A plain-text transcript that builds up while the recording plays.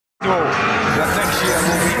sure that next year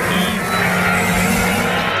will be even.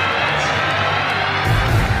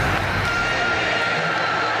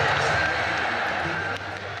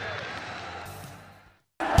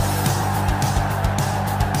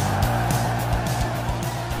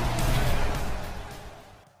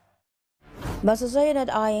 Manchester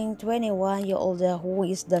United eyeing 21-year-old who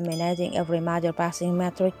is dominating every major passing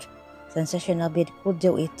metric. Sensational bid could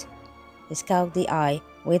do it. He caught the eye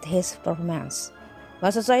with his performance.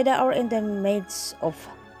 Manchester United are in the midst of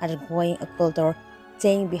undergoing a culture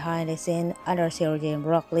change behind the scene under Sir Jim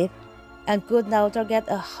Ratcliffe and could now target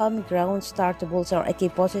a home ground start to bolster a key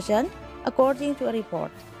position, according to a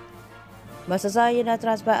report. Manchester United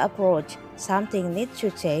transfer approach. Something needs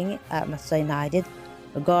to change at Manchester United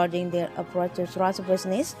regarding their approach to transfer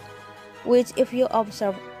business, which, if you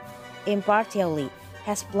observe impartially,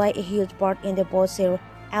 has played a huge part in the post-Sir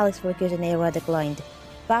Alex Ferguson era decline,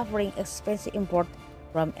 favoring expensive import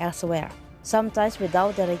from elsewhere, sometimes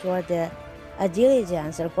without the required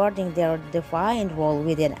diligence regarding their defined role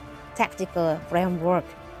within a tactical framework,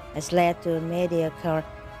 has led to mediocre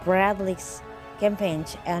Bradley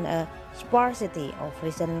campaigns and a sparsity of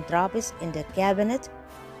recent trophies in the cabinet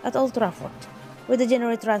at Old Trafford. With the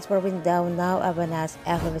January transfer window now open as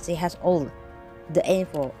FFC has all the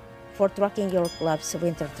info for tracking your club's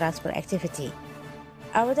winter transfer activity.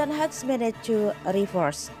 Everton has managed to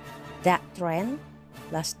reverse that trend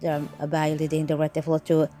last term by leading the Red Devils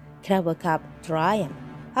to Carabao Cup triumph.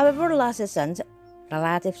 However, last season's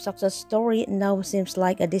relative success story now seems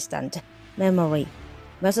like a distant memory.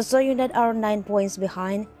 Manchester United are 9 points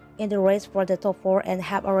behind in the race for the top 4 and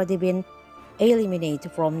have already been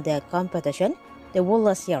eliminated from the competition the whole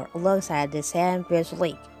last year alongside the Champions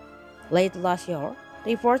League. Late last year,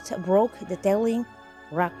 reports broke detailing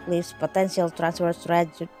Ratcliffe's potential transfer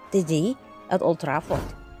strategy at Old Trafford,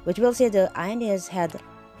 which will see the Indians had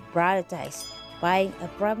prioritized buying a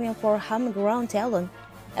premium for homegrown talent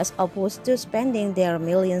as opposed to spending their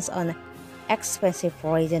millions on expensive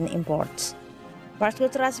foreign imports. Partial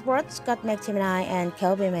transport, Scott McTominay and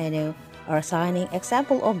Kobe Manu are signing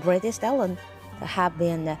example of British talent that have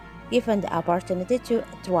been given the opportunity to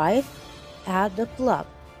thrive at the club.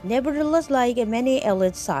 Nevertheless, like many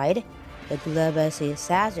elite sides, the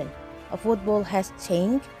globalization of football has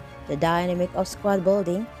changed the dynamic of squad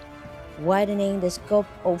building, widening the scope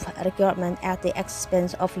of recruitment at the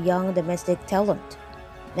expense of young domestic talent.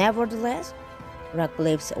 Nevertheless,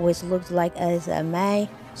 Ratcliffe, which looks like as may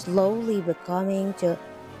slowly becoming to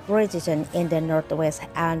fruition in the Northwest,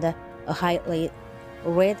 and a highly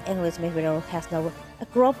rated English midfielder has now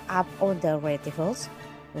cropped up on the Red Devils'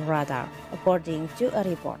 radar, according to a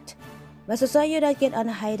report. Manchester United on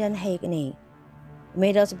Hayden Hackney.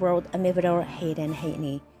 Middlesbrough midfielder Hayden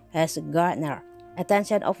Hackney has garnered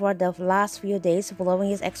attention over the last few days following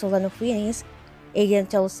his excellent finish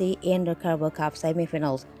against Chelsea in the Carabao Cup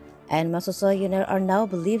semi-finals, and Manchester United are now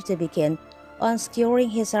believed to be keen on securing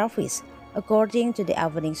his service, according to the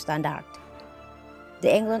Evening Standard.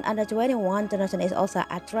 The England under-21 international is also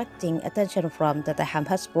attracting attention from Tottenham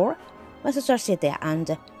Hotspur, Manchester City,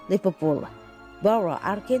 and Liverpool. Borough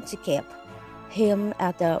are keen to keep him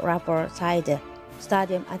at the Riverside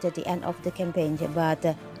Stadium until the end of the campaign, but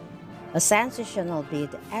a sensational bid,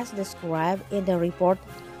 as described in the report,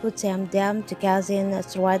 could tempt them to cash in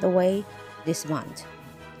straight away this month.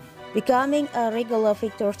 Becoming a regular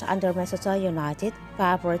fixture under Manchester United,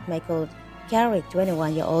 favorite Michael Carrick,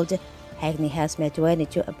 21-year-old Hackney has made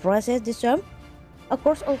 22 appearances this term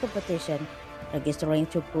across all competition, registering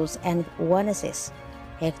 2 goals and 1 assist.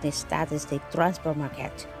 Hackney's statistic transfer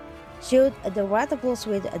market showed the Red Devils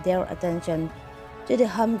with their attention to the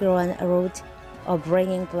homegrown route of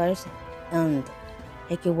bringing players, and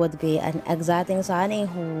Hackney would be an exciting signing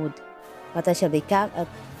who would potentially become a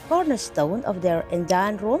cornerstone of their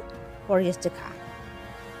engine room for years to come.